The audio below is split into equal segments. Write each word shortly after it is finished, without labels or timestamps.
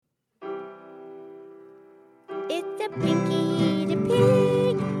It's the Pinky the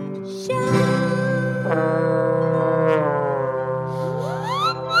Pig Show.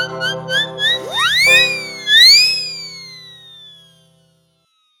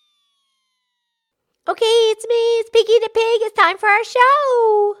 Okay, it's me, it's Pinky the Pig. It's time for our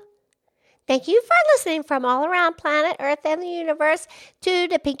show. Thank you for listening from all around planet Earth and the universe to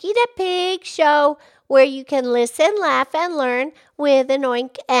the Pinky the Pig Show, where you can listen, laugh, and learn with an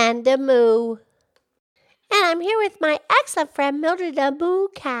oink and a moo. And I'm here with my excellent friend Mildred the Moo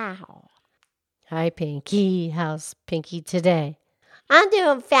Cow. Hi, Pinky. How's Pinky today? I'm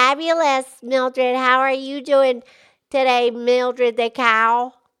doing fabulous, Mildred. How are you doing today, Mildred the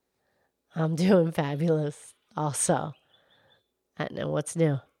Cow? I'm doing fabulous also. I don't know what's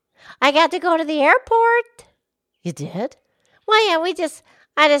new. I got to go to the airport. You did? Well, yeah,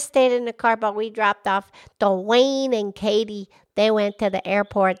 I just stayed in the car, but we dropped off Dwayne and Katie. They went to the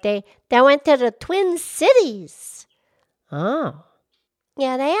airport. They went to the Twin Cities. Oh.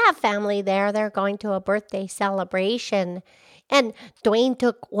 Yeah, they have family there. They're going to a birthday celebration. And Dwayne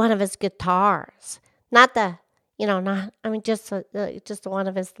took one of his guitars. Just one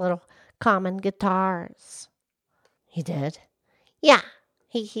of his little common guitars. He did? Yeah,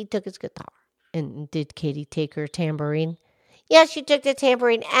 he took his guitar. And did Katie take her tambourine? Yeah, she took the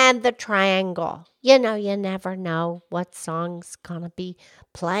tambourine and the triangle. You never know what song's gonna be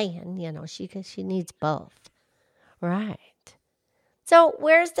playing. She needs both. Right. So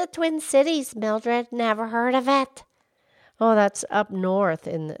where's the Twin Cities, Mildred? Never heard of it. Oh, that's up north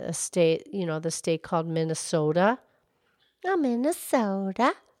in the state, the state called Minnesota. Oh,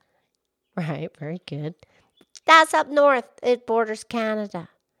 Minnesota. Right, very good. That's up north. It borders Canada.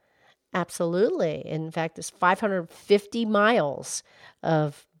 Absolutely. In fact, there's 550 miles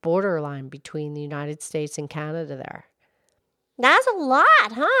of borderline between the United States and Canada there. That's a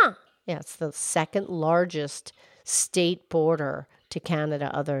lot, huh? Yeah, it's the second largest state border to Canada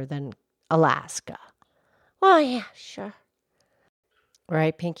other than Alaska. Oh, yeah, sure.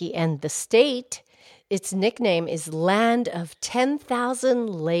 Right, Pinky? And the state, its nickname is Land of 10,000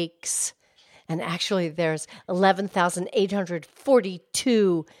 Lakes. And actually, there's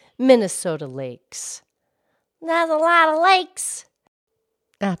 11,842 Minnesota lakes. That's a lot of lakes.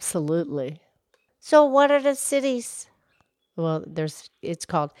 Absolutely. So what are the cities? Well, it's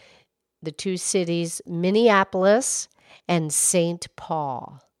called the two cities, Minneapolis and St.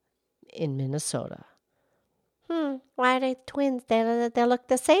 Paul in Minnesota. Why are they twins? They look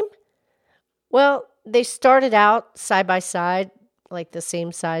the same? Well, they started out side by side, like the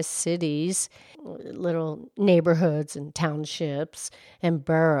same size cities, little neighborhoods and townships and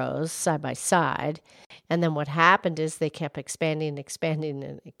boroughs side by side. And then what happened is they kept expanding, and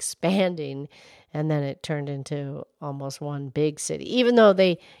then it turned into almost one big city. Even though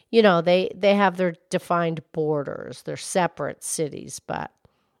they have their defined borders, they're separate cities, but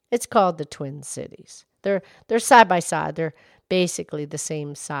it's called the Twin Cities. They're side by side. They're basically the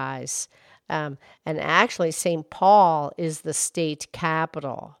same size. And actually, St. Paul is the state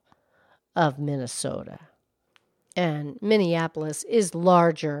capital of Minnesota. And Minneapolis is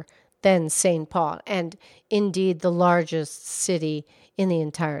larger than St. Paul, and indeed the city in the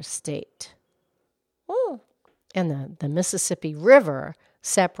entire state. Oh. And the Mississippi River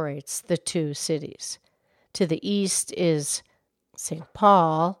separates the two cities. To the east is St.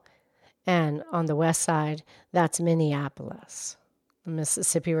 Paul, and on the west side, that's Minneapolis. The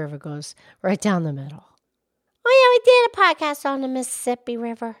Mississippi River goes right down the middle. Oh, yeah, we did a podcast on the Mississippi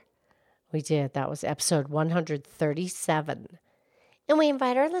River. We did. That was episode 137. And we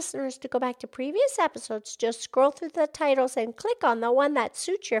invite our listeners to go back to previous episodes. Just scroll through the titles and click on the one that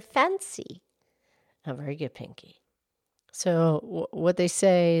suits your fancy. Oh, very good, Pinky. So what they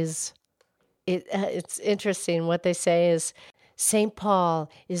say is, it's interesting. What they say is, St.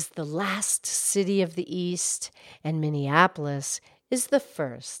 Paul is the last city of the East, and Minneapolis is the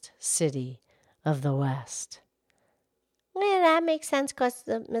first city of the West. Well, that makes sense because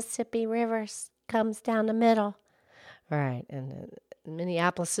the Mississippi River comes down the middle. Right, and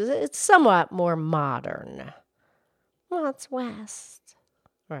Minneapolis it's somewhat more modern. Well, it's west.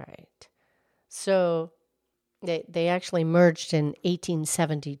 Right. So they actually merged in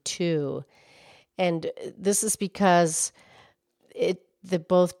 1872, and this is because the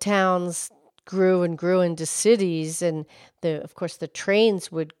both towns grew into cities, and of course the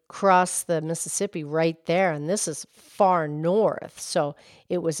trains would cross the Mississippi right there, and this is far north, so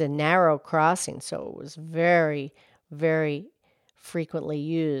it was a narrow crossing, so it was very, very frequently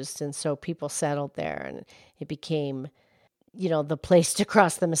used, and so people settled there, and it became, the place to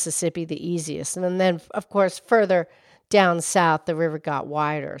cross the Mississippi the easiest. And then, of course, further down south, the river got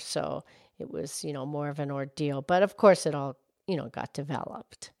wider, so it was, more of an ordeal. But of course, it all, got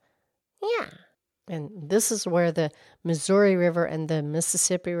developed. Yeah. And this is where the Missouri River and the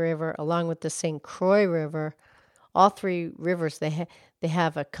Mississippi River, along with the St. Croix River, all three rivers, they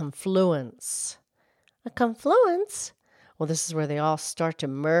have a confluence. A confluence? Well, this is where they all start to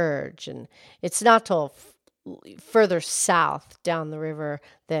merge. And it's not till further south down the river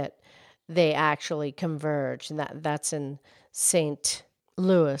that they actually converge. And that's in St.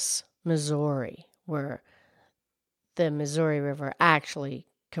 Louis, Missouri, where the Missouri River actually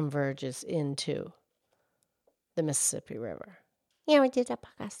converges into the Mississippi River. Yeah, we did that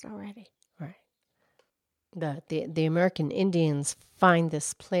podcast already. Right. The American Indians find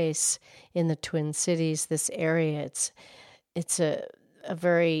this place in the Twin Cities, this area. It's a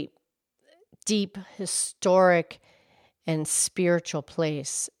very deep, historic, and spiritual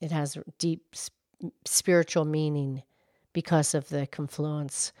place. It has deep spiritual meaning because of the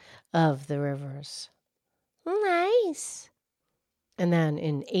confluence of the rivers. Nice. And then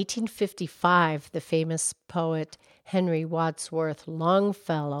in 1855, the famous poet Henry Wadsworth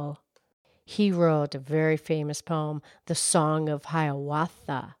Longfellow, he wrote a very famous poem, The Song of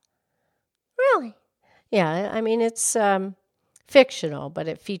Hiawatha. Really? Yeah, I mean, it's fictional, but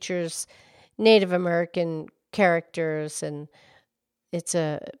it features Native American characters, and it's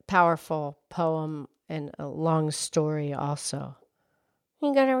a powerful poem and a long story also.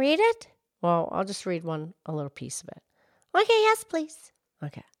 You gonna read it? Well, I'll just read a little piece of it. Okay, yes, please.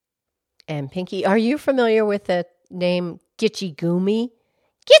 Okay. And Pinky, are you familiar with the name Gitche Gumee?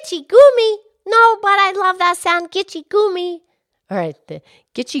 Gitche Gumee? No, but I love that sound, Gitche Gumee. All right, the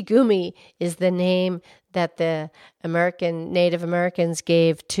Gitche Gumee is the name that the Native Americans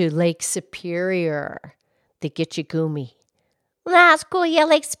gave to Lake Superior, the Gitche Gumee. That's cool. Yeah,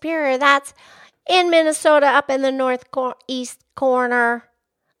 Lake Superior. That's in Minnesota, up in the northeast corner.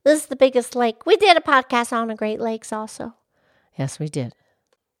 This is the biggest lake. We did a podcast on the Great Lakes also. Yes, we did.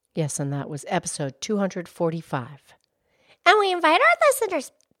 Yes, and that was episode 245. And we invite our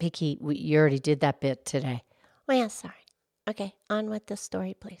listeners. Pinky, you already did that bit today. Oh, yeah, sorry. Okay, on with the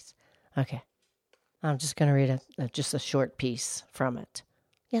story, please. Okay. I'm just going to read just a short piece from it.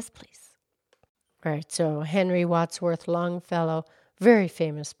 Yes, please. All right, so Henry Wadsworth Longfellow, very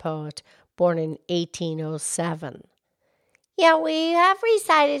famous poet, born in 1807. Yeah, we have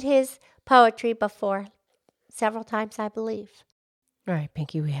recited his poetry before, several times, I believe. All right,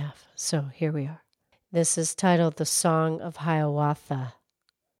 Pinky, we have. So here we are. This is titled The Song of Hiawatha.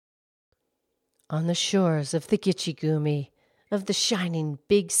 On the shores of the Gitche Gumee, of the shining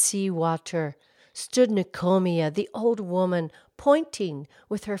big sea water, stood Nicomia, the old woman, pointing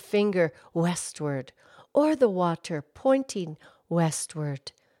with her finger westward, o'er the water, pointing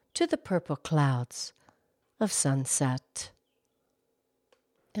westward to the purple clouds of sunset.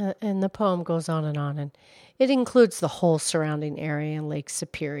 And the poem goes on, and it includes the whole surrounding area in Lake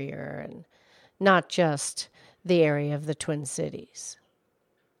Superior, and not just the area of the Twin Cities.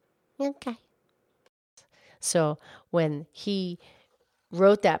 Okay. So when he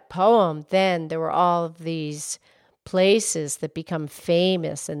wrote that poem, then there were all of these places that become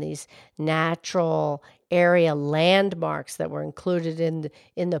famous and these natural area landmarks that were included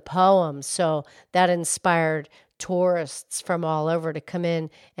in the poem. So that inspired tourists from all over to come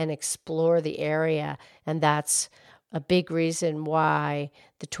in and explore the area. And that's a big reason why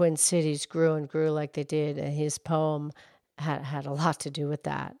the Twin Cities grew and grew like they did. And his poem had a lot to do with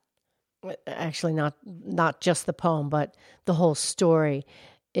that. Actually, not just the poem, but the whole story.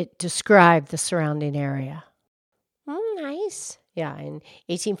 It described the surrounding area. Nice. Yeah, in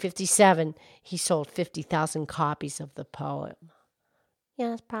 1857, he sold 50,000 copies of the poem. Yeah,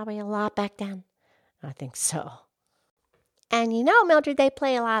 that's probably a lot back then. I think so. And you know, Mildred, they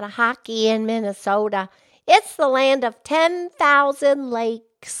play a lot of hockey in Minnesota. It's the land of 10,000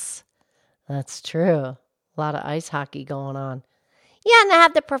 lakes. That's true. A lot of ice hockey going on. Yeah, and they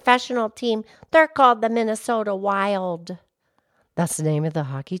have the professional team. They're called the Minnesota Wild. That's the name of the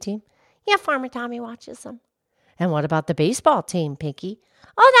hockey team? Yeah, Farmer Tommy watches them. And what about the baseball team, Pinky?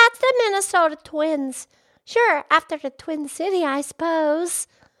 Oh, that's the Minnesota Twins. Sure, after the Twin City, I suppose.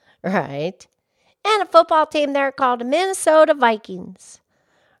 Right. And a football team, they're called the Minnesota Vikings.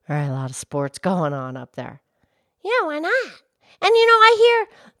 All right, a lot of sports going on up there. Yeah, why not? And you know, I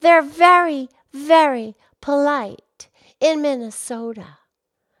hear they're very, very polite in Minnesota.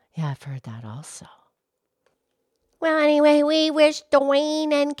 Yeah, I've heard that also. Well, anyway, we wish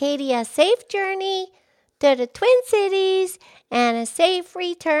Dwayne and Katie a safe journey to the Twin Cities and a safe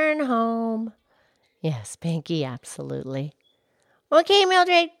return home. Yes, Pinky, absolutely. Okay,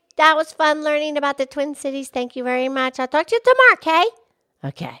 Mildred, that was fun learning about the Twin Cities. Thank you very much. I'll talk to you tomorrow, okay?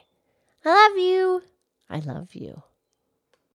 Okay. I love you. I love you.